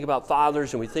About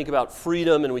fathers and we think about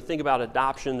freedom and we think about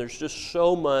adoption, there's just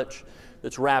so much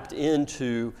that's wrapped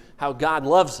into how God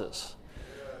loves us.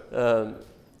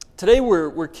 Today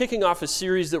we're kicking off a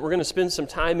series that we're going to spend some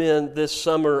time in this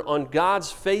summer on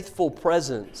God's faithful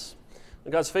presence.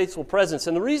 God's faithful presence.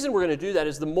 And the reason we're going to do that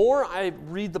is the more I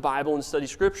read the Bible and study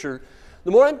Scripture,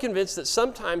 the more I'm convinced that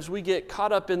sometimes we get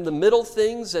caught up in the middle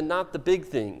things and not the big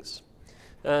things.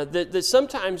 That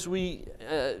sometimes we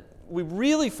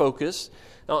really focus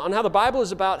on how the Bible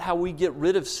is about how we get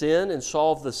rid of sin and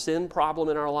solve the sin problem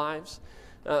in our lives.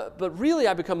 But really,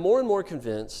 I become more and more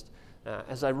convinced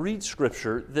as I read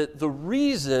Scripture that the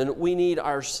reason we need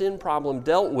our sin problem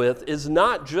dealt with is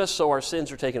not just so our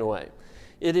sins are taken away.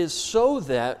 It is so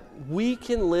that we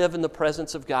can live in the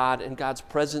presence of God and God's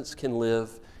presence can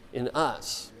live in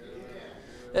us.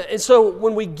 And so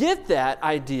when we get that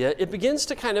idea, it begins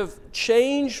to kind of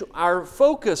change our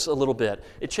focus a little bit.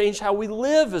 It changed how we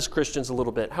live as Christians a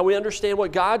little bit, how we understand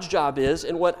what God's job is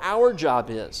and what our job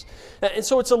is. And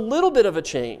so it's a little bit of a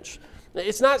change.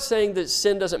 It's not saying that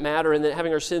sin doesn't matter and that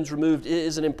having our sins removed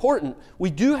isn't important. We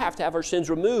do have to have our sins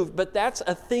removed, but that's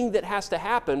a thing that has to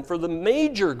happen for the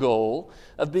major goal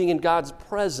of being in God's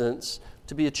presence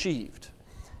to be achieved.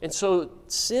 And so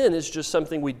sin is just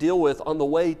something we deal with on the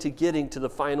way to getting to the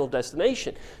final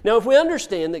destination. Now, if we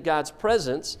understand that God's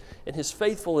presence and His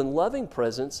faithful and loving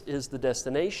presence is the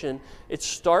destination, it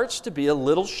starts to be a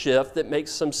little shift that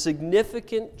makes some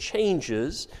significant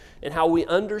changes in how we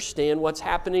understand what's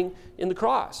happening in the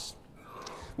cross.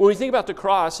 When we think about the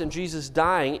cross and Jesus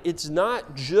dying, it's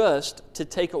not just to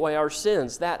take away our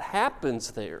sins. That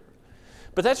happens there.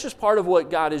 But that's just part of what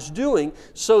God is doing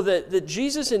so that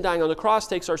Jesus in dying on the cross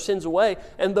takes our sins away.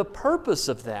 And the purpose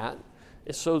of that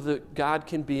is so that God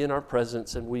can be in our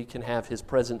presence and we can have His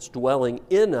presence dwelling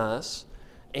in us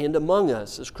and among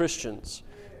us as Christians,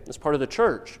 as part of the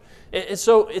church. And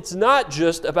so it's not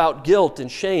just about guilt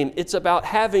and shame. It's about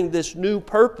having this new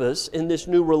purpose and this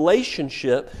new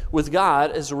relationship with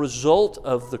God as a result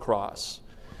of the cross.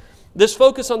 This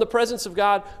focus on the presence of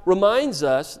God reminds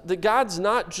us that God's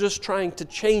not just trying to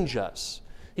change us.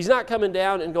 He's not coming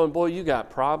down and going, boy, you got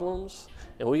problems,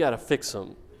 and we got to fix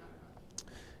them.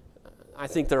 I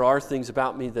think there are things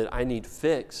about me that I need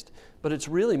fixed, but it's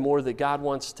really more that God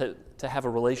wants to have a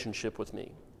relationship with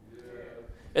me.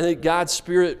 And that God's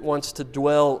Spirit wants to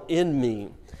dwell in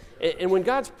me. And when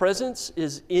God's presence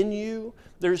is in you,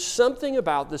 there's something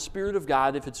about the Spirit of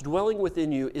God, if it's dwelling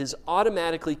within you, is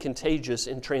automatically contagious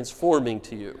and transforming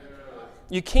to you.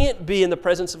 You can't be in the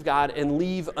presence of God and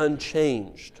leave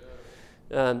unchanged.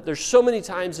 There's so many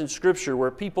times in Scripture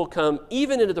where people come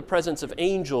even into the presence of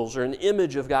angels or an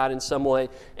image of God in some way,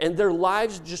 and their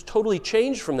lives just totally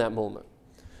change from that moment.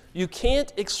 You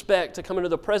can't expect to come into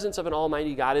the presence of an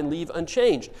almighty God and leave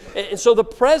unchanged. And so the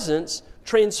presence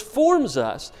transforms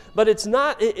us, but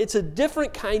it's a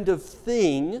different kind of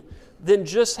thing than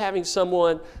just having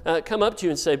someone come up to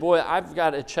you and say, boy, I've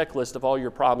got a checklist of all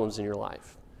your problems in your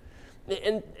life.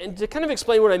 And to kind of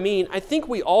explain what I mean, I think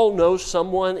we all know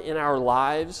someone in our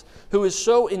lives who is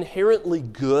so inherently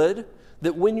good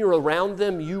that when you're around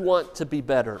them, you want to be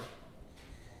better.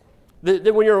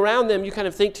 That when you're around them, you kind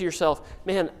of think to yourself,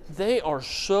 man, they have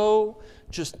so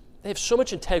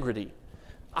much integrity.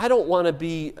 I don't want to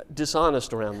be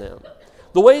dishonest around them.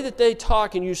 The way that they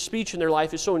talk and use speech in their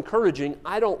life is so encouraging,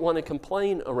 I don't want to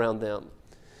complain around them.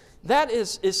 That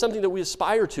is something that we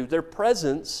aspire to. Their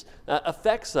presence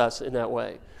affects us in that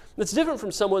way. It's different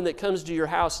from someone that comes to your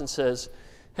house and says,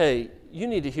 hey, you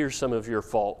need to hear some of your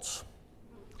faults.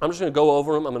 I'm just going to go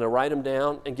over them. I'm going to write them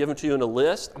down and give them to you in a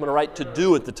list. I'm going to write to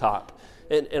do at the top.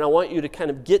 And I want you to kind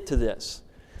of get to this.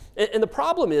 And the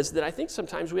problem is that I think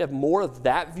sometimes we have more of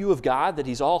that view of God, that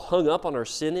He's all hung up on our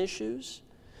sin issues.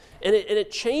 And it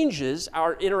changes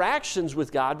our interactions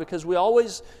with God because we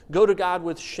always go to God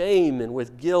with shame and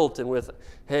with guilt and with,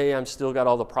 hey, I'm still got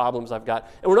all the problems I've got.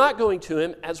 And we're not going to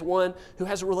Him as one who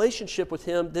has a relationship with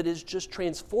Him that is just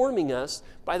transforming us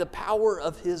by the power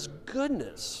of His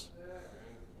goodness.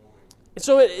 And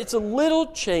so it's a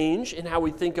little change in how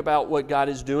we think about what God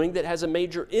is doing that has a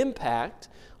major impact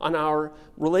on our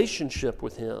relationship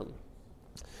with Him.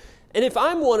 And if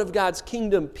I'm one of God's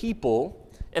kingdom people,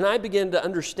 and I begin to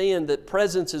understand that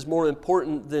presence is more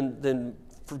important than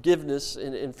forgiveness,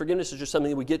 and forgiveness is just something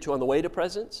that we get to on the way to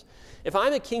presence, if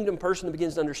I'm a kingdom person that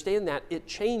begins to understand that, it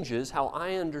changes how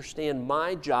I understand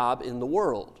my job in the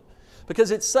world.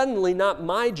 Because it's suddenly not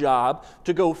my job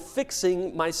to go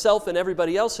fixing myself and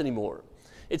everybody else anymore.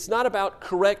 It's not about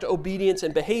correct obedience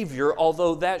and behavior,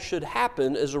 although that should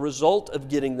happen as a result of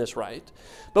getting this right.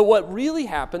 But what really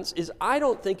happens is I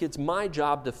don't think it's my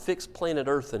job to fix planet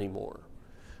Earth anymore.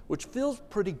 which feels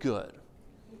pretty good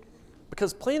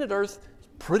because planet Earth is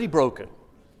pretty broken.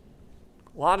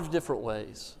 A lot of different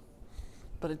ways.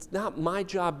 But it's not my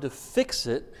job to fix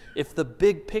it if the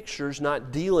big picture's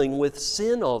not dealing with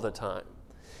sin all the time.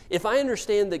 If I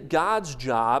understand that God's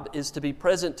job is to be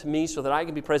present to me so that I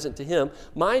can be present to Him,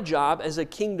 my job as a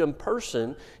kingdom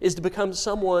person is to become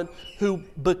someone who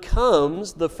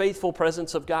becomes the faithful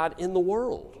presence of God in the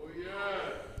world.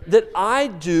 That I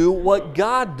do what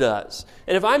God does.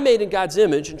 And if I'm made in God's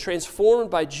image and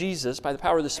transformed by Jesus, by the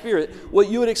power of the Spirit, what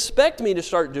you would expect me to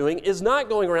start doing is not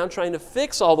going around trying to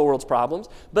fix all the world's problems,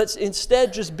 but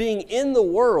instead just being in the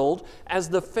world as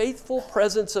the faithful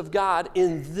presence of God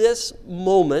in this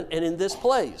moment and in this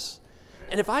place.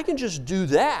 And if I can just do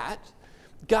that,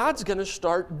 God's going to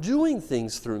start doing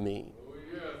things through me.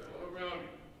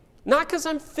 Not because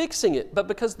I'm fixing it, but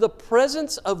because the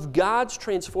presence of God's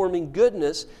transforming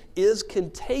goodness is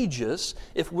contagious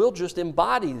if we'll just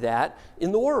embody that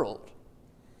in the world.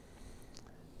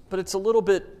 But it's a little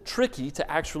bit tricky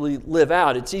to actually live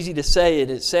out. It's easy to say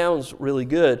it sounds really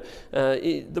good.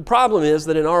 The problem is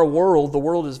that in our world, the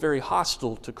world is very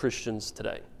hostile to Christians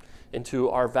today and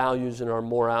to our values and our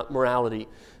morality.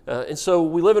 And so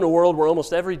we live in a world where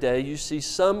almost every day you see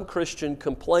some Christian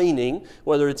complaining,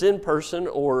 whether it's in person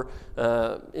or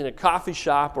in a coffee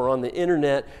shop or on the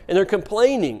internet, and they're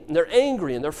complaining, and they're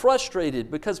angry, and they're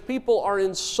frustrated because people are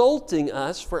insulting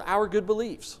us for our good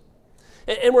beliefs.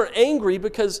 And we're angry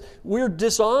because we're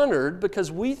dishonored because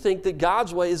we think that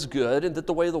God's way is good and that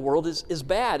the way of the world is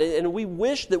bad. And we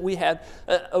wish that we had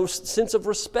a sense of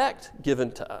respect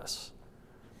given to us.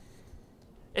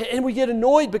 And we get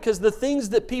annoyed because the things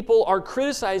that people are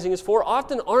criticizing us for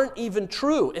often aren't even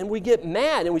true. And we get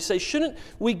mad and we say, shouldn't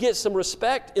we get some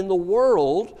respect in the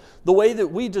world the way that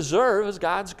we deserve as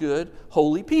God's good,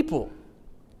 holy people?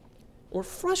 We're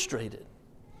frustrated.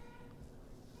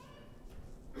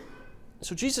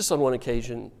 So Jesus on one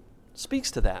occasion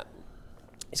speaks to that.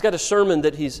 He's got a sermon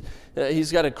that he's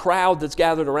got a crowd that's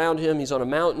gathered around him. He's on a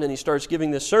mountain and he starts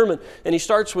giving this sermon. And he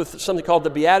starts with something called the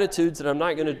Beatitudes that I'm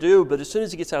not going to do. But as soon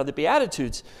as he gets out of the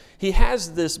Beatitudes, he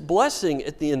has this blessing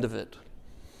at the end of it.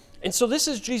 And so this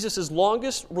is Jesus'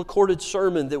 longest recorded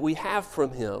sermon that we have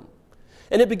from him.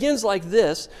 And it begins like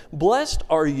this: "Blessed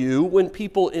are you when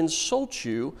people insult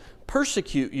you,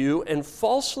 persecute you, and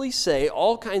falsely say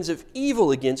all kinds of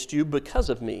evil against you because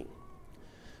of me.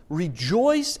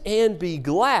 Rejoice and be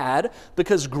glad,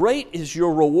 because great is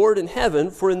your reward in heaven,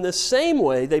 for in the same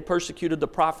way they persecuted the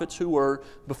prophets who were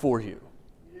before you."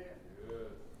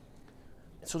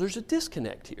 So there's a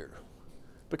disconnect here.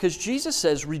 Because Jesus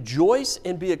says, rejoice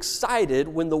and be excited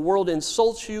when the world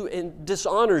insults you and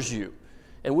dishonors you.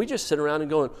 And we just sit around and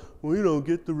going, we don't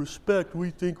get the respect we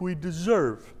think we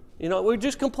deserve. You know, we're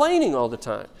just complaining all the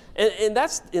time. And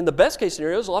that's, in the best case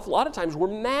scenarios, a lot of times we're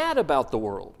mad about the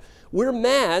world. We're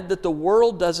mad that the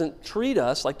world doesn't treat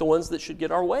us like the ones that should get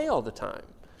our way all the time.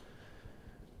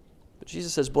 But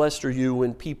Jesus says, blessed are you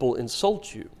when people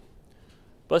insult you.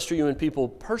 Blessed are you when people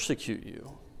persecute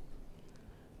you.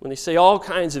 When they say all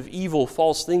kinds of evil,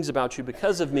 false things about you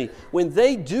because of me. When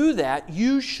they do that,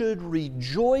 you should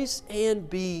rejoice and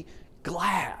be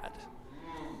glad.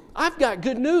 I've got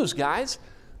good news, guys.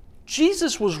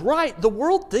 Jesus was right. The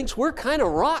world thinks we're kind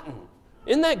of rotten.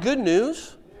 Isn't that good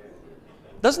news?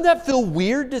 Doesn't that feel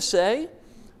weird to say?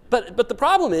 But the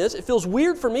problem is, it feels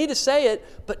weird for me to say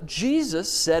it, but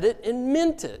Jesus said it and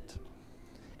meant it.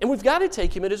 And we've got to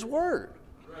take him at his word.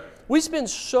 We spend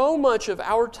so much of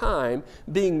our time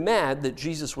being mad that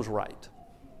Jesus was right.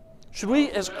 Should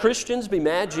we, as Christians, be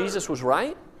mad Jesus was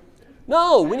right?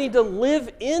 No, we need to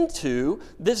live into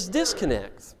this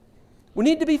disconnect. We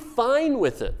need to be fine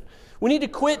with it. We need to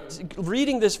quit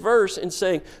reading this verse and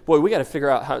saying, boy, we got to figure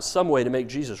out some way to make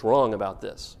Jesus wrong about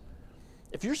this.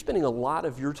 If you're spending a lot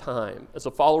of your time as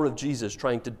a follower of Jesus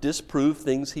trying to disprove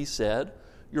things he said,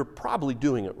 you're probably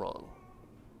doing it wrong.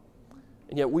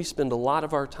 And yet we spend a lot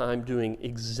of our time doing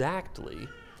exactly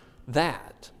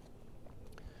that.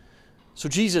 So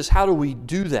Jesus, how do we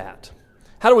do that?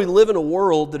 How do we live in a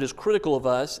world that is critical of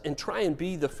us and try and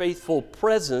be the faithful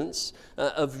presence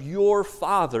of your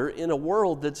Father in a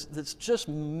world that's just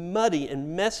muddy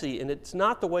and messy, and it's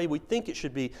not the way we think it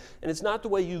should be, and it's not the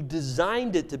way you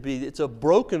designed it to be. It's a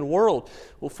broken world.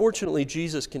 Well, fortunately,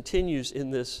 Jesus continues in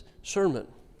this sermon.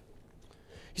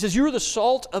 He says, "You are the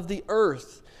salt of the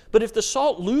earth, but if the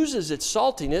salt loses its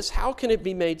saltiness, how can it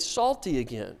be made salty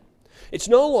again? It's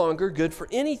no longer good for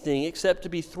anything except to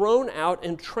be thrown out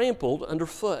and trampled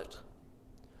underfoot.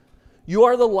 You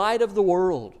are the light of the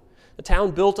world. A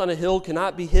town built on a hill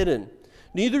cannot be hidden.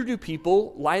 Neither do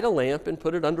people light a lamp and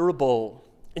put it under a bowl.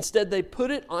 Instead, they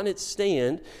put it on its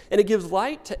stand, and it gives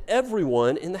light to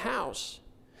everyone in the house.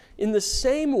 In the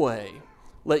same way,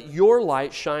 let your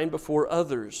light shine before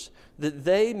others, that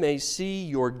they may see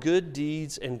your good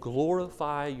deeds and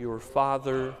glorify your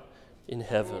Father in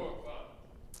heaven.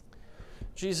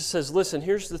 Jesus says, listen,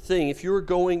 here's the thing. If you're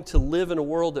going to live in a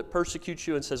world that persecutes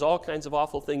you and says all kinds of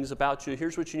awful things about you,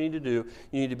 here's what you need to do.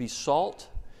 You need to be salt,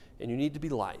 and you need to be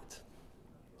light.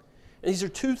 And these are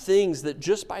two things that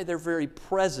just by their very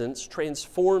presence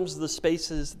transforms the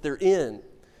spaces they're in.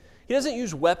 He doesn't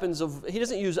use he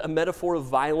doesn't use a metaphor of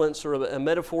violence or a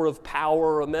metaphor of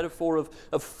power or a metaphor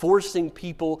of forcing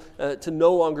people to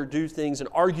no longer do things, an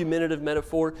argumentative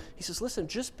metaphor. He says, listen,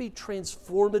 just be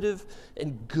transformative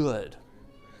and good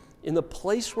in the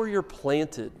place where you're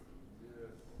planted.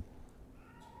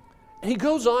 And he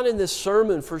goes on in this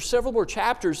sermon for several more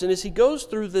chapters, and as he goes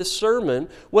through this sermon,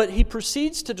 what he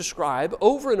proceeds to describe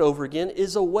over and over again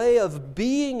is a way of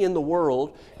being in the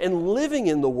world and living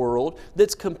in the world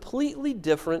that's completely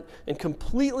different and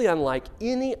completely unlike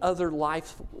any other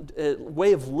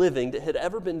way of living that had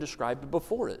ever been described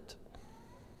before it.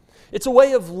 It's a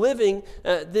way of living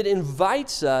that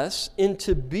invites us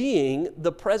into being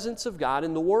the presence of God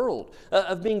in the world,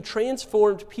 of being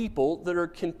transformed people that are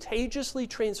contagiously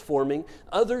transforming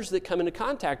others that come into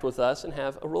contact with us and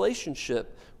have a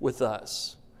relationship with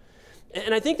us.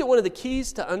 And I think that one of the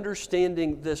keys to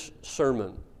understanding this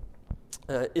sermon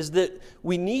is that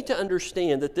we need to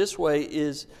understand that this way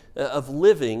of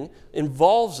living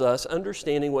involves us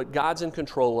understanding what God's in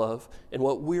control of and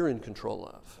what we're in control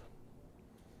of.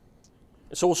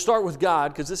 So we'll start with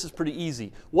God because this is pretty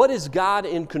easy. What is God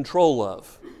in control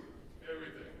of?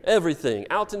 Everything.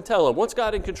 Alton, tell him. What's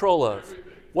God in control of? Everything.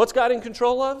 What's God in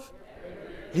control of?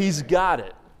 Everything. He's got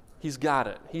it. He's got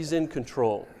it. He's in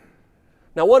control.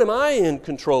 Now, what am I in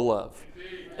control of?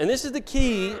 And this is the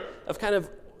key of kind of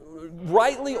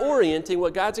rightly orienting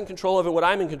what God's in control of and what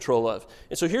I'm in control of.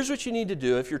 And so here's what you need to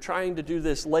do if you're trying to do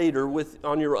this later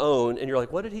on your own and you're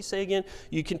like, what did he say again?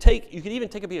 You can even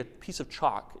take a piece of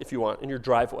chalk if you want in your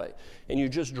driveway and you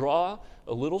just draw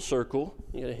a little circle,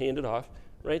 you gotta hand it off,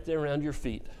 right there around your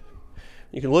feet.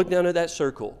 You can look down at that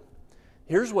circle.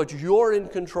 Here's what you're in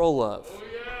control of.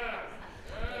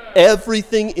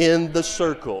 Everything in the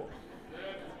circle.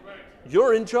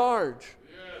 You're in charge.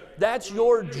 That's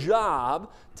your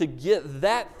job to get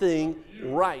that thing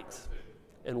right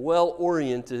and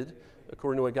well-oriented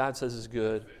according to what God says is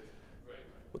good,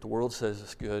 what the world says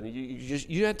is good.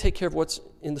 You got to take care of what's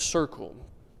in the circle.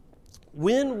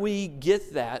 When we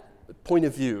get that point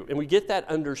of view and we get that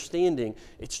understanding,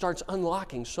 it starts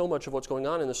unlocking so much of what's going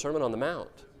on in the Sermon on the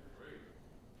Mount.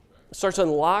 It starts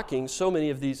unlocking so many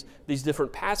of these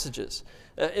different passages.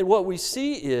 And what we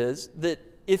see is that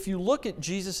if you look at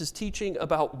Jesus' teaching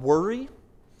about worry,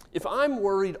 if I'm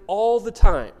worried all the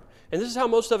time, and this is how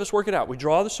most of us work it out. We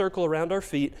draw the circle around our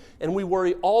feet, and we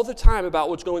worry all the time about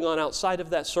what's going on outside of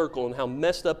that circle and how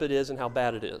messed up it is and how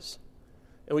bad it is.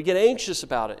 And we get anxious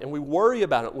about it, and we worry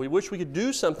about it. We wish we could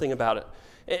do something about it.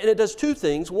 And it does two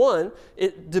things. One,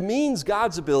 it demeans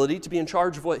God's ability to be in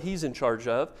charge of what He's in charge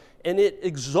of, and it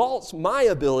exalts my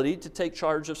ability to take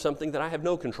charge of something that I have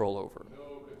no control over.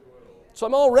 So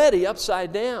I'm already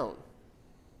upside down.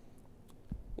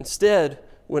 Instead,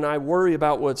 when I worry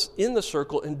about what's in the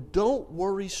circle and don't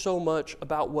worry so much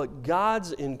about what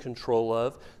God's in control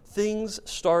of, things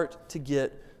start to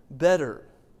get better.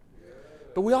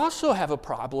 But we also have a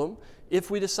problem if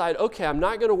we decide, okay, I'm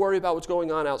not going to worry about what's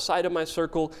going on outside of my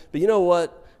circle, but you know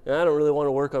what? I don't really want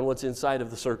to work on what's inside of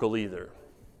the circle either.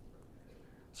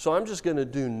 So I'm just going to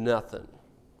do nothing.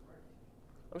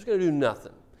 I'm just going to do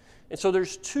nothing. And so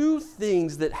there's two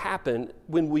things that happen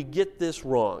when we get this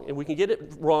wrong, and we can get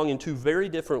it wrong in two very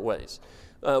different ways.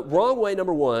 Wrong way,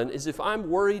 number one, is if I'm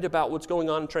worried about what's going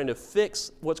on and trying to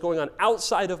fix what's going on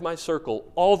outside of my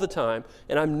circle all the time,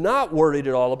 and I'm not worried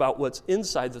at all about what's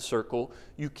inside the circle,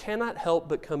 you cannot help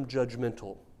but become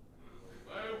judgmental.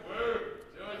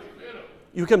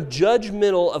 You become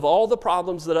judgmental of all the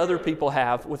problems that other people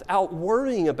have without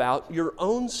worrying about your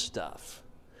own stuff.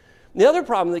 The other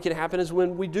problem that can happen is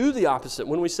when we do the opposite,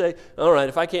 when we say, all right,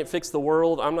 if I can't fix the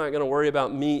world, I'm not going to worry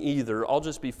about me either. I'll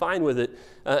just be fine with it.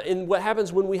 And what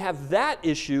happens when we have that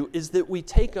issue is that we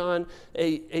take on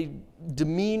a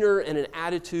demeanor and an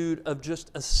attitude of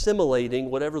just assimilating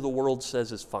whatever the world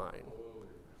says is fine.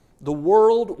 The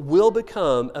world will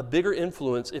become a bigger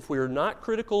influence if we are not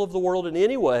critical of the world in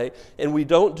any way and we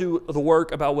don't do the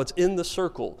work about what's in the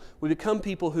circle. We become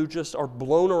people who just are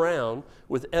blown around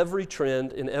with every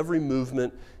trend and every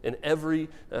movement and every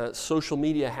social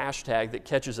media hashtag that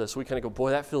catches us. We kind of go, boy,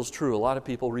 that feels true. A lot of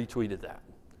people retweeted that.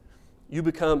 You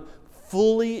become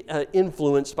fully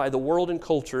influenced by the world and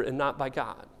culture and not by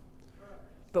God.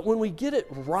 But when we get it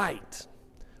right,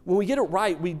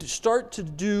 we start to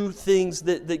do things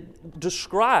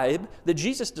that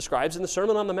Jesus describes in the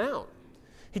Sermon on the Mount.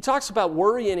 He talks about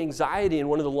worry and anxiety in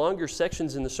one of the longer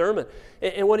sections in the sermon.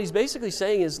 And what he's basically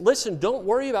saying is, listen, don't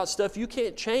worry about stuff you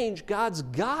can't change. God's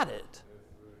got it.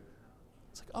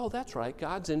 It's like, oh, that's right.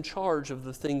 God's in charge of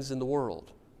the things in the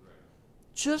world.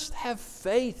 Just have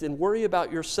faith and worry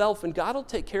about yourself, and God will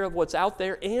take care of what's out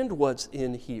there and what's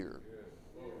in here.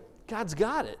 God's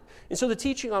got it. And so the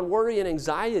teaching on worry and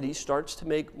anxiety starts to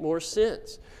make more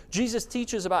sense. Jesus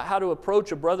teaches about how to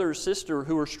approach a brother or sister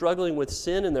who are struggling with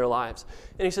sin in their lives.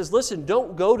 And he says, listen,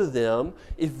 don't go to them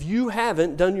if you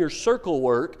haven't done your circle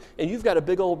work and you've got a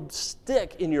big old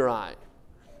stick in your eye.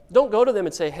 Don't go to them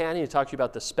and say, hey, I need to talk to you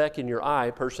about the speck in your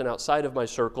eye, person outside of my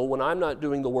circle, when I'm not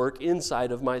doing the work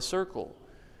inside of my circle.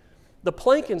 The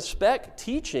plank and speck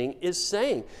teaching is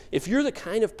saying, if you're the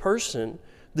kind of person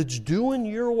that's doing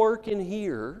your work in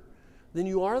here, then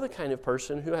you are the kind of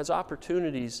person who has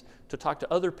opportunities to talk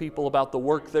to other people about the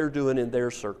work they're doing in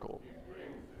their circle.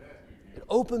 It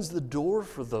opens the door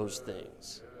for those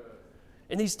things.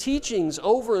 And these teachings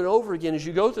over and over again, as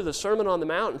you go through the Sermon on the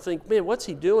Mount and think, man, what's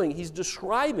he doing? He's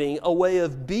describing a way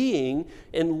of being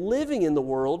and living in the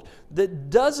world that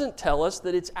doesn't tell us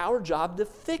that it's our job to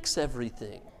fix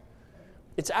everything.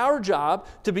 It's our job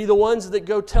to be the ones that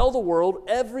go tell the world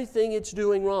everything it's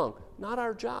doing wrong. Not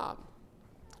our job.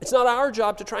 It's not our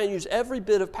job to try and use every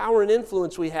bit of power and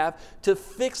influence we have to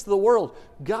fix the world.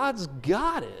 God's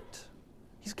got it.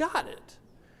 He's got it.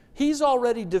 He's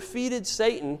already defeated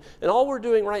Satan, and all we're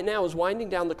doing right now is winding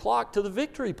down the clock to the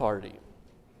victory party.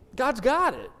 God's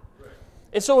got it.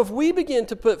 And so if we begin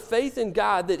to put faith in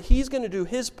God that He's going to do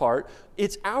His part,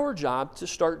 it's our job to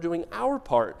start doing our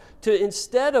part. To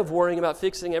instead of worrying about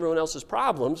fixing everyone else's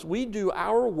problems, we do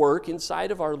our work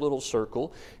inside of our little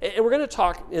circle. And we're going to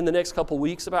talk in the next couple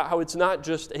weeks about how it's not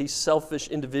just a selfish,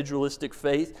 individualistic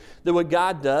faith. That what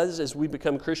God does as we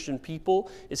become Christian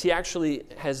people is He actually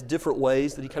has different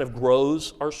ways that He kind of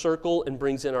grows our circle and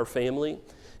brings in our family.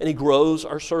 And He grows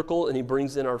our circle and He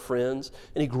brings in our friends.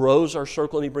 And He grows our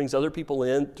circle and He brings other people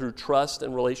in through trust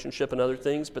and relationship and other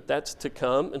things. But that's to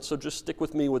come. And so just stick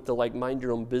with me with the mind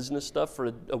your own business stuff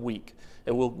for a week.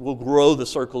 And we'll grow the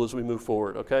circle as we move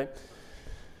forward, okay?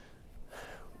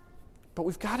 But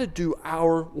we've got to do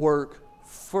our work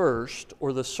first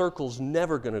or the circle's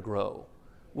never going to grow.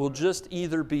 We'll just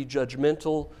either be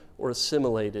judgmental or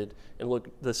assimilated and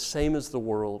look the same as the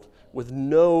world with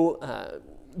no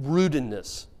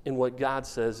rootedness in what God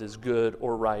says is good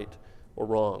or right or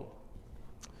wrong.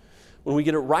 When we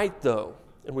get it right, though,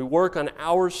 and we work on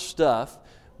our stuff,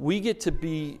 we get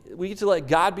to let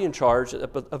God be in charge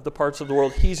of the parts of the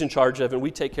world He's in charge of, and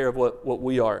we take care of what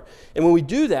we are. And when we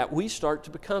do that, we start to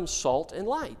become salt and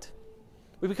light.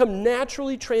 We become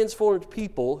naturally transformed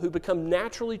people who become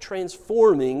naturally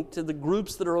transforming to the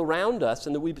groups that are around us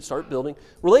and that we start building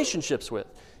relationships with.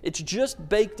 It's just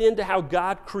baked into how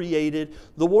God created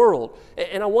the world.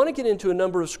 And I want to get into a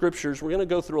number of scriptures. We're going to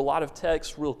go through a lot of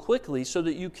text real quickly so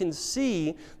that you can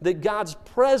see that God's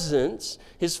presence,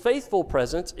 His faithful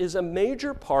presence, is a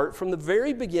major part from the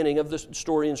very beginning of the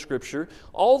story in Scripture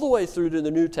all the way through to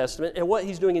the New Testament and what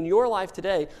He's doing in your life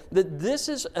today, that this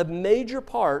is a major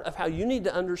part of how you need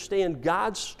to understand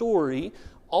God's story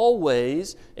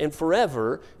always and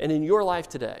forever and in your life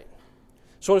today.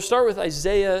 So I want to start with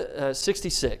Isaiah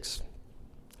 66.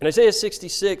 In Isaiah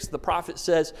 66, the prophet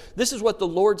says, "This is what the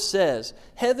Lord says,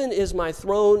 Heaven is my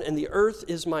throne and the earth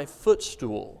is my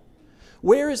footstool.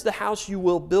 Where is the house you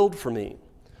will build for me?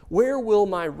 Where will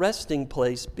my resting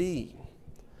place be?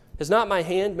 Has not my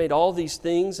hand made all these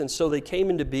things, and so they came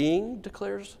into being,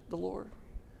 declares the Lord?"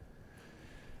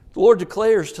 The Lord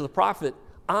declares to the prophet,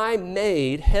 I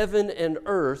made heaven and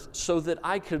earth so that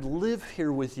I could live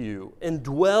here with you and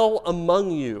dwell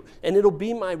among you, and it'll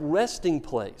be my resting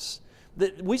place.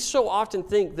 That we so often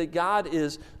think that God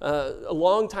is a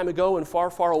long time ago and far,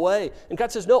 far away. And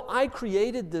God says, no, I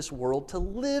created this world to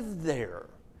live there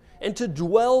and to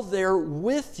dwell there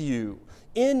with you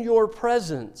in your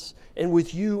presence and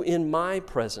with you in my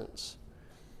presence.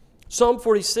 Psalm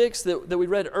 46 that we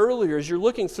read earlier, as you're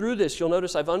looking through this, you'll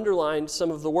notice I've underlined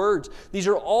some of the words. These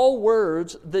are all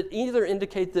words that either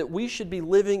indicate that we should be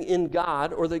living in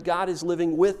God or that God is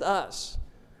living with us.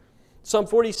 Psalm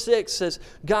 46 says,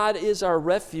 God is our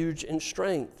refuge and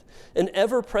strength, an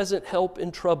ever-present help in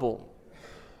trouble.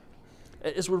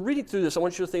 As we're reading through this, I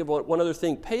want you to think about one other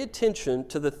thing. Pay attention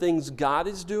to the things God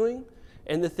is doing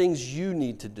and the things you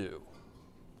need to do.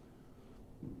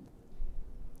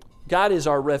 God is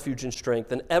our refuge and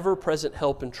strength, an ever-present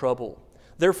help in trouble.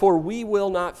 Therefore we will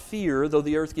not fear, though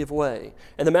the earth give way,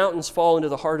 and the mountains fall into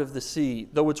the heart of the sea,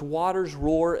 though its waters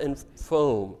roar and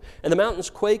foam, and the mountains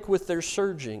quake with their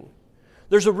surging.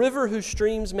 There's a river whose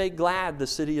streams make glad the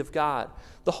city of God,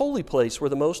 the holy place where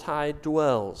the Most High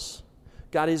dwells.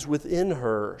 God is within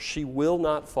her, she will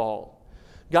not fall.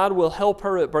 God will help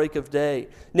her at break of day.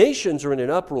 Nations are in an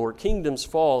uproar, kingdoms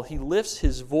fall. He lifts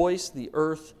his voice, the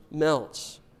earth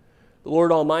melts. The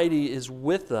Lord Almighty is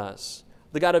with us.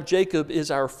 The God of Jacob is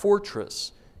our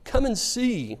fortress. Come and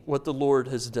see what the Lord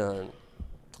has done.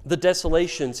 The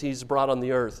desolations he's brought on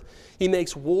the earth. He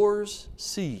makes wars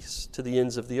cease to the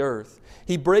ends of the earth.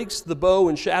 He breaks the bow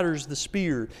and shatters the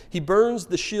spear. He burns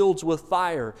the shields with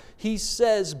fire. He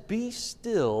says, "Be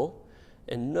still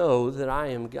and know that I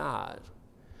am God.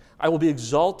 I will be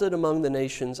exalted among the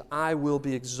nations. I will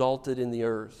be exalted in the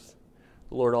earth."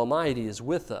 The Lord Almighty is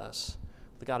with us.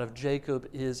 The God of Jacob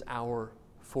is our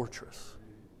fortress.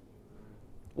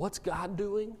 What's God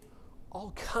doing?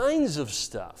 All kinds of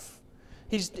stuff.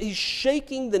 He's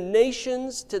shaking the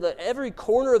nations to every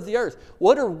corner of the earth.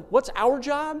 What's our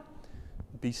job?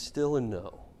 Be still and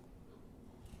know.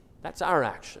 That's our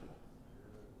action.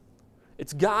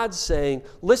 It's God saying,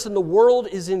 listen, the world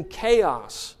is in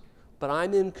chaos, but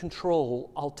I'm in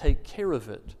control. I'll take care of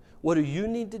it. What do you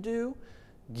need to do?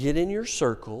 Get in your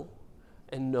circle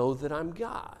and know that I'm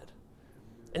God.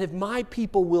 And if my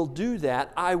people will do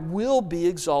that, I will be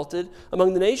exalted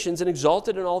among the nations and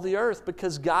exalted in all the earth,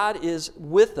 because God is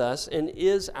with us and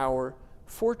is our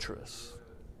fortress.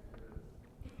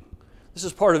 This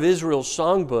is part of Israel's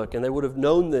songbook, and they would have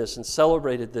known this and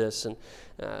celebrated this. And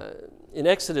in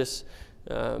Exodus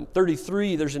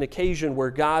 33, there's an occasion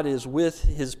where God is with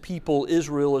his people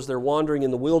Israel as they're wandering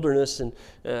in the wilderness, and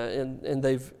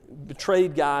they've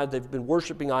betrayed God, they've been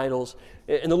worshiping idols.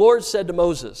 And the Lord said to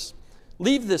Moses,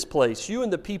 "Leave this place, you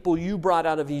and the people you brought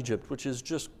out of Egypt," which is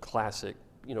just classic,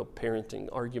 parenting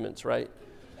arguments, right?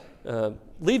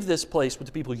 "Leave this place with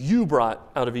the people you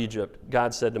brought out of Egypt,"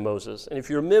 God said to Moses. And if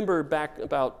you remember back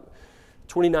about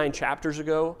 29 chapters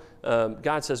ago,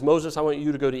 God says, "Moses, I want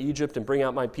you to go to Egypt and bring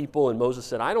out my people." And Moses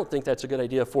said, "I don't think that's a good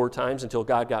idea," 4 times until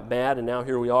God got mad, and now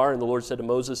here we are. And the Lord said to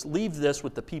Moses, "Leave this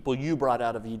with the people you brought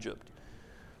out of Egypt."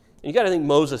 And you got to think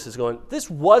Moses is going, "This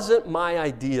wasn't my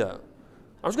idea.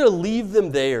 I was going to leave them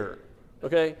there,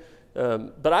 okay?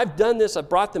 But I've done this, I've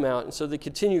brought them out." And so they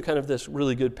continue kind of this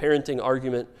really good parenting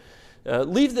argument.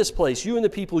 "Leave this place, you and the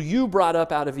people you brought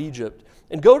up out of Egypt,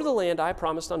 and go to the land I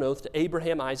promised on oath to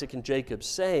Abraham, Isaac, and Jacob,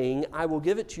 saying, I will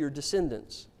give it to your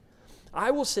descendants. I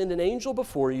will send an angel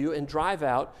before you and drive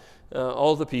out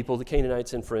all the people, the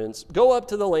Canaanites and friends. Go up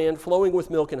to the land flowing with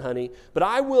milk and honey, but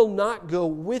I will not go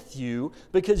with you,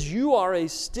 because you are a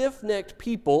stiff-necked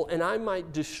people, and I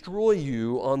might destroy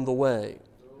you on the way."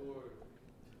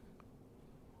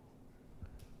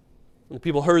 When the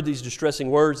people heard these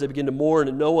distressing words, they began to mourn,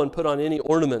 and no one put on any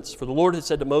ornaments. For the Lord had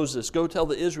said to Moses, "Go tell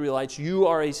the Israelites, you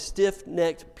are a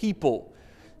stiff-necked people.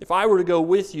 If I were to go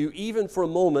with you, even for a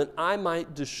moment, I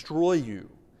might destroy you.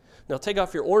 Now take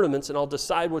off your ornaments, and I'll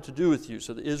decide what to do with you."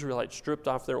 So the Israelites stripped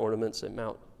off their ornaments at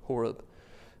Mount Horeb.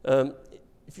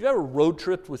 If you've ever road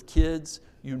tripped with kids,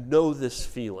 you know this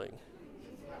feeling.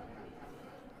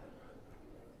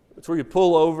 It's where you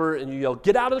pull over and you yell,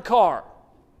 "Get out of the car."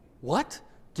 What?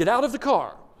 Get out of the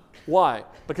car. Why?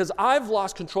 Because I've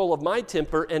lost control of my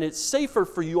temper, and it's safer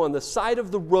for you on the side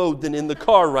of the road than in the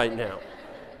car right now.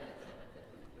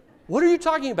 What are you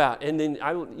talking about? And then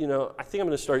I think I'm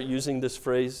going to start using this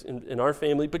phrase in our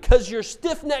family, "because you're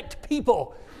stiff-necked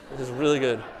people." This is really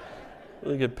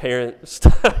good parent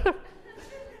stuff.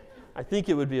 I think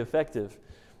it would be effective.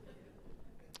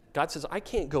 God says, "I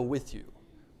can't go with you.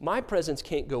 My presence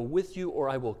can't go with you, or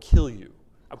I will kill you.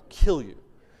 I will kill you."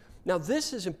 Now,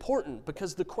 this is important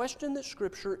because the question that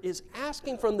Scripture is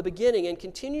asking from the beginning and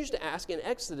continues to ask in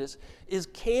Exodus is,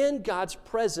 can God's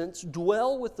presence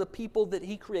dwell with the people that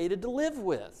He created to live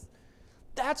with?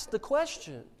 That's the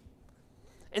question.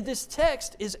 And this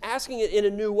text is asking it in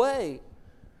a new way.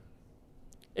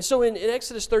 And so in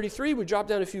Exodus 33, we drop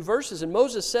down a few verses, and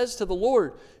Moses says to the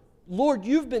Lord, "Lord,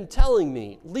 you've been telling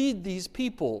me, lead these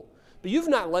people, but you've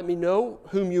not let me know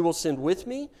whom you will send with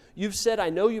me. You've said, I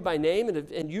know you by name,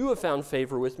 and you have found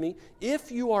favor with me.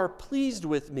 If you are pleased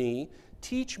with me,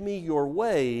 teach me your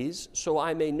ways, so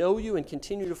I may know you and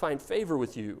continue to find favor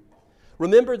with you.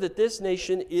 Remember that this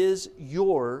nation is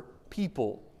your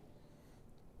people."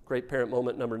 Great parent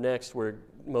moment number next, where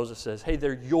Moses says, "Hey,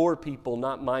 they're your people,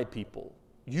 not my people.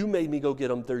 You made me go get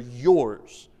them. They're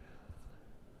yours."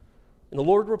 And the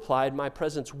Lord replied, "My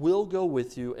presence will go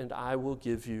with you, and I will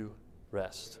give you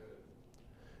rest."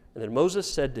 And then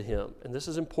Moses said to him, and this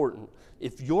is important,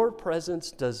 if your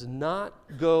presence does not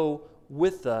go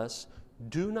with us,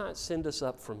 do not send us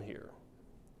up from here.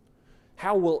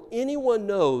 How will anyone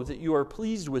know that you are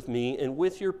pleased with me and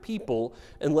with your people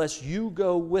unless you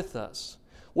go with us?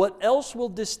 What else will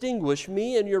distinguish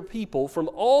me and your people from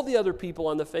all the other people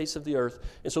on the face of the earth?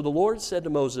 And so the Lord said to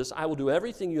Moses, I will do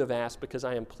everything you have asked because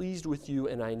I am pleased with you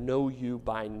and I know you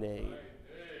by name.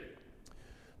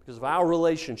 Because of our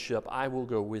relationship, I will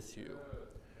go with you.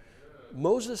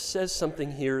 Moses says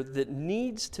something here that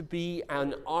needs to be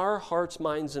on our hearts,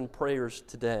 minds, and prayers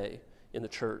today in the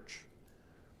church.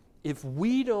 If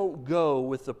we don't go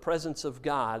with the presence of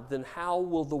God, then how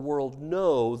will the world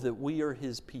know that we are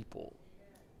His people?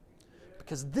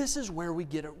 Because this is where we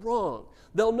get it wrong.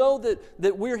 They'll know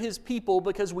that we're His people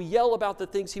because we yell about the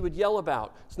things He would yell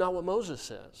about. It's not what Moses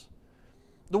says.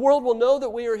 The world will know that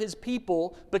we are His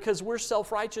people because we're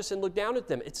self-righteous and look down at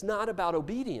them. It's not about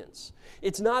obedience.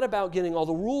 It's not about getting all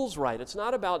the rules right. It's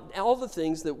not about all the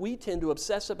things that we tend to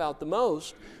obsess about the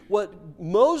most. What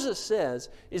Moses says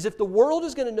is if the world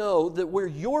is going to know that we're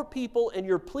your people and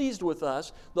you're pleased with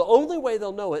us, the only way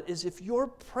they'll know it is if your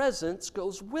presence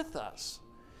goes with us.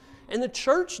 And the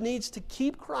church needs to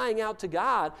keep crying out to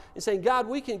God and saying, God,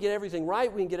 we can get everything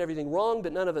right, we can get everything wrong,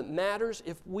 but none of it matters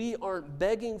if we aren't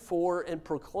begging for and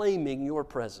proclaiming your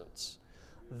presence.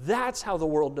 That's how the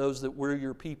world knows that we're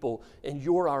your people and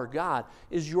you're our God,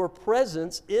 is your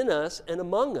presence in us and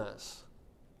among us.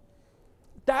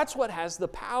 That's what has the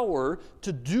power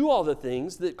to do all the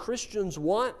things that Christians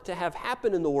want to have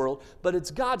happen in the world, but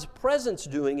it's God's presence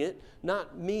doing it,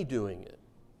 not me doing it.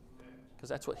 Because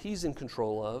that's what He's in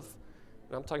control of.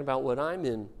 And I'm talking about what I'm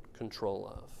in control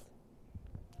of.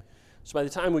 So by the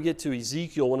time we get to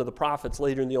Ezekiel, one of the prophets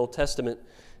later in the Old Testament,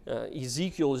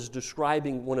 Ezekiel is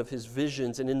describing one of his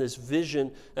visions. And in this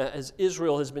vision, as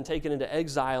Israel has been taken into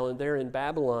exile and they're in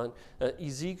Babylon,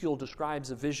 Ezekiel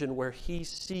describes a vision where he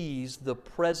sees the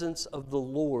presence of the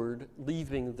Lord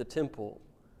leaving the temple.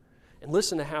 And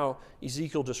listen to how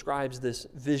Ezekiel describes this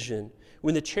vision.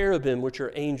 When the cherubim, which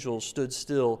are angels, stood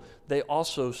still, they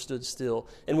also stood still.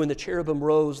 And when the cherubim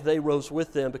rose, they rose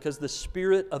with them, because the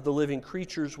spirit of the living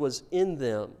creatures was in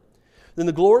them. Then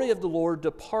the glory of the Lord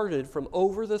departed from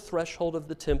over the threshold of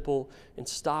the temple and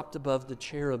stopped above the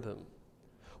cherubim.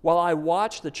 While I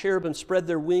watched, the cherubim spread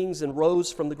their wings and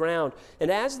rose from the ground. And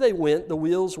as they went, the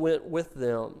wheels went with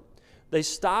them. They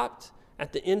stopped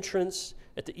at the entrance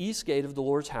at the east gate of the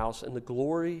Lord's house, and the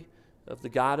glory of the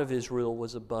God of Israel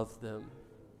was above them.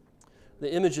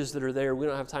 The images that are there, we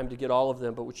don't have time to get all of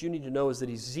them, but what you need to know is that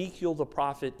Ezekiel the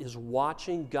prophet is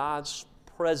watching God's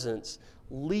presence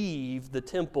leave the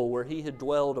temple where he had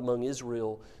dwelled among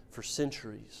Israel for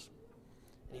centuries.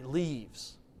 And he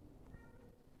leaves.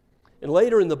 And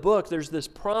later in the book, there's this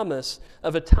promise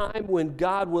of a time when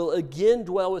God will again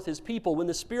dwell with His people, when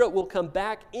the Spirit will come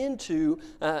back into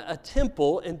a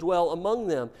temple and dwell among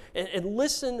them. And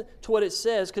listen to what it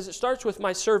says, because it starts with,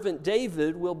 my servant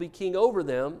David will be king over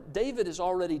them. David is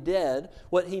already dead.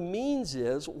 What he means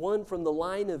is one from the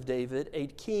line of David, a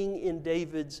king in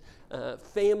David's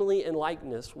family and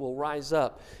likeness will rise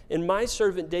up. And my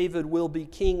servant David will be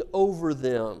king over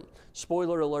them.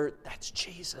 Spoiler alert, that's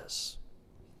Jesus.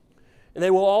 And they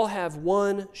will all have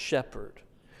one shepherd.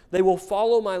 They will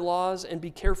follow my laws and be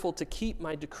careful to keep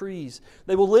my decrees.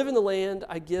 They will live in the land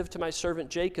I give to my servant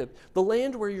Jacob, the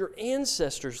land where your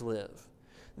ancestors live.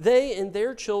 They and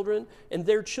their children and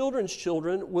their children's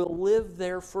children will live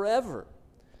there forever.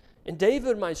 And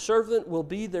David, my servant, will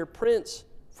be their prince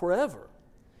forever.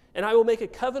 And I will make a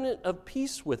covenant of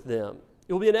peace with them.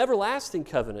 It will be an everlasting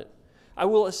covenant. I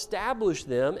will establish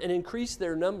them and increase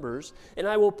their numbers, and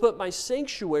I will put my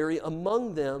sanctuary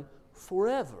among them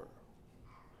forever.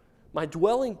 My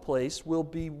dwelling place will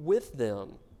be with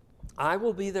them. I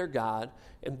will be their God,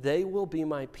 and they will be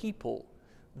my people.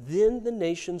 Then the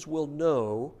nations will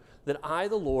know that I,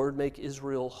 the Lord, make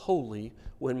Israel holy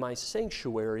when my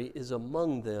sanctuary is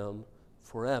among them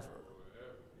forever.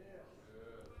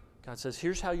 God says,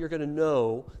 here's how you're going to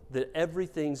know that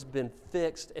everything's been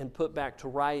fixed and put back to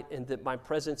right and that my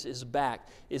presence is back,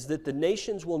 is that the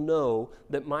nations will know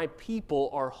that my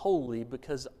people are holy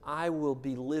because I will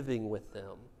be living with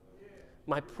them.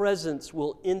 My presence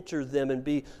will enter them and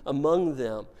be among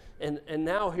them. And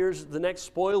now here's the next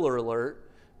spoiler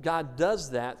alert. God does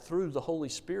that through the Holy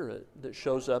Spirit that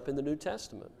shows up in the New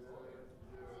Testament.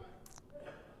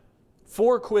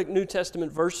 4 quick New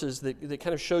Testament verses that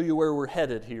kind of show you where we're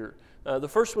headed here. The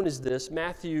first one is this,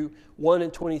 Matthew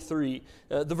 1:23.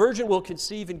 The virgin will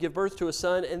conceive and give birth to a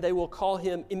son, and they will call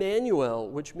him Emmanuel,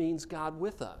 which means God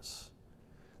with us.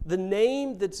 The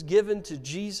name that's given to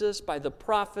Jesus by the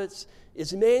prophets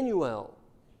is Emmanuel.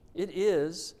 It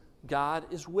is God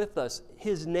is with us.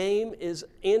 His name is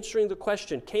answering the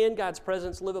question, can God's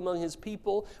presence live among His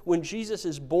people? When Jesus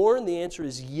is born, the answer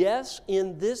is yes,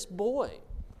 in this boy.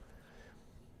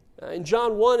 In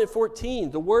John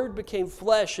 1:14, the Word became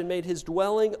flesh and made His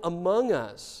dwelling among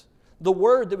us. The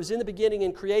Word that was in the beginning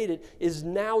and created is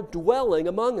now dwelling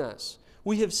among us.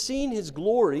 We have seen His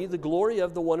glory, the glory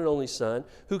of the one and only Son,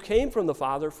 who came from the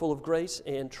Father, full of grace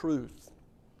and truth.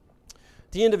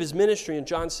 At the end of His ministry in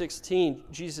John 16,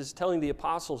 Jesus is telling the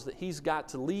apostles that He's got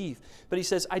to leave. But He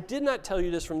says, I did not tell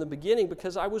you this from the beginning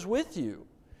because I was with you.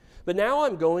 But now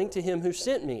I'm going to Him who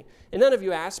sent me. And none of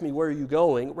you ask me, where are you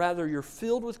going? Rather, you're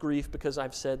filled with grief because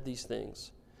I've said these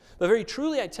things. But very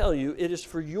truly I tell you, it is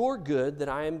for your good that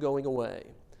I am going away.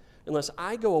 Unless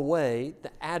I go away,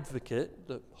 the advocate,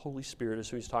 the Holy Spirit is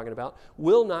who He's talking about,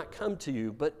 will not come to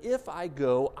you. But if I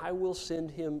go, I will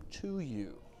send Him to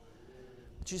you.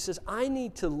 Jesus says, I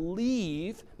need to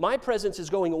leave. My presence is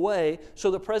going away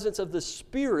so the presence of the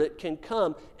Spirit can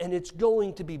come, and it's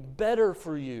going to be better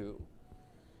for you.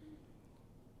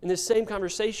 In this same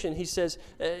conversation, He says,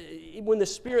 when the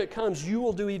Spirit comes, you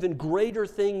will do even greater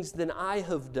things than I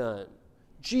have done.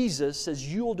 Jesus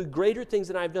says, you will do greater things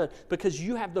than I've done because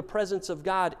you have the presence of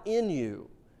God in you.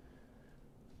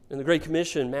 In the Great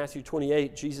Commission, Matthew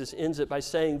 28, Jesus ends it by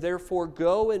saying, therefore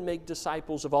go and make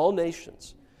disciples of all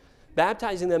nations,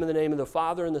 baptizing them in the name of the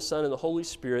Father and the Son and the Holy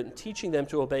Spirit, and teaching them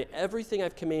to obey everything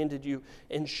I've commanded you,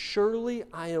 and surely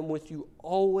I am with you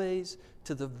always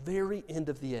to the very end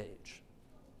of the age.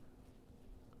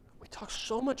 We talk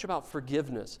so much about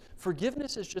forgiveness.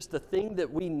 Forgiveness is just the thing that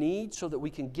we need so that we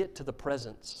can get to the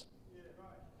presence.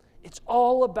 It's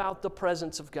all about the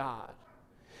presence of God.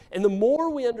 And the more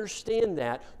we understand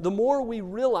that, the more we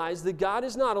realize that God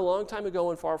is not a long time ago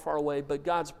and far, far away, but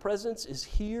God's presence is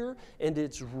here and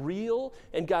it's real,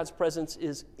 and God's presence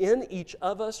is in each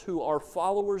of us who are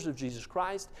followers of Jesus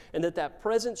Christ, and that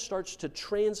presence starts to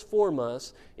transform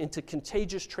us into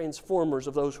contagious transformers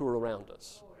of those who are around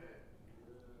us.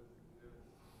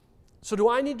 So do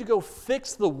I need to go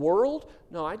fix the world?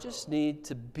 No, I just need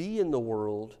to be in the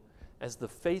world as the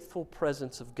faithful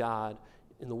presence of God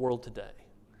in the world today.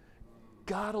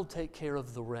 God will take care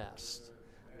of the rest.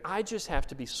 I just have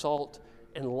to be salt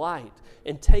and light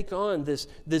and take on this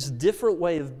different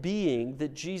way of being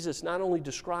that Jesus not only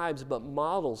describes but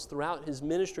models throughout His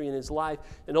ministry and His life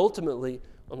and ultimately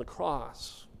on the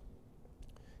cross.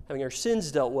 Having our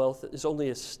sins dealt with is only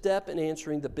a step in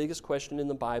answering the biggest question in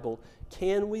the Bible.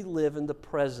 Can we live in the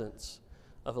presence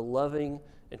of a loving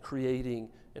and creating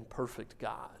and perfect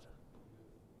God?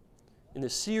 In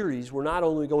this series, we're not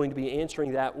only going to be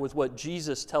answering that with what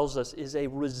Jesus tells us is a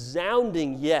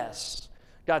resounding yes.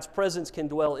 God's presence can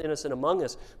dwell in us and among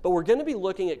us. But we're going to be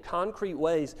looking at concrete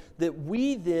ways that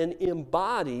we then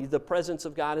embody the presence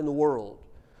of God in the world.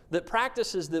 That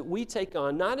practices that we take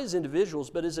on, not as individuals,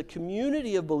 but as a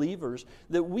community of believers,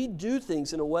 that we do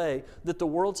things in a way that the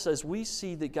world says, we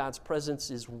see that God's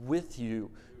presence is with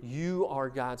you. You are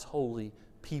God's holy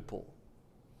people.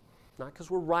 Not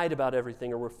because we're right about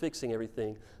everything or we're fixing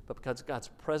everything, but because God's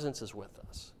presence is with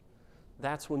us.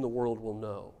 That's when the world will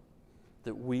know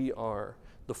that we are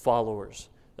the followers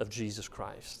of Jesus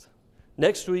Christ.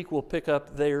 Next week, we'll pick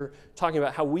up there talking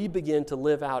about how we begin to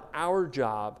live out our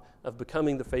job of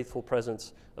becoming the faithful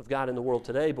presence of God in the world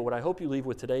today. But what I hope you leave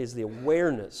with today is the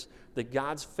awareness that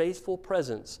God's faithful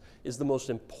presence is the most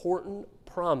important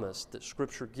promise that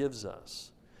Scripture gives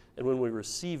us. And when we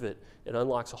receive it, it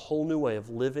unlocks a whole new way of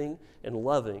living and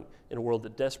loving in a world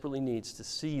that desperately needs to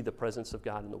see the presence of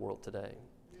God in the world today.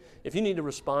 If you need to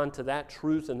respond to that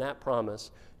truth and that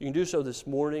promise, you can do so this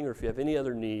morning, or if you have any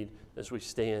other need, as we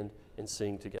stand and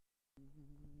sing together.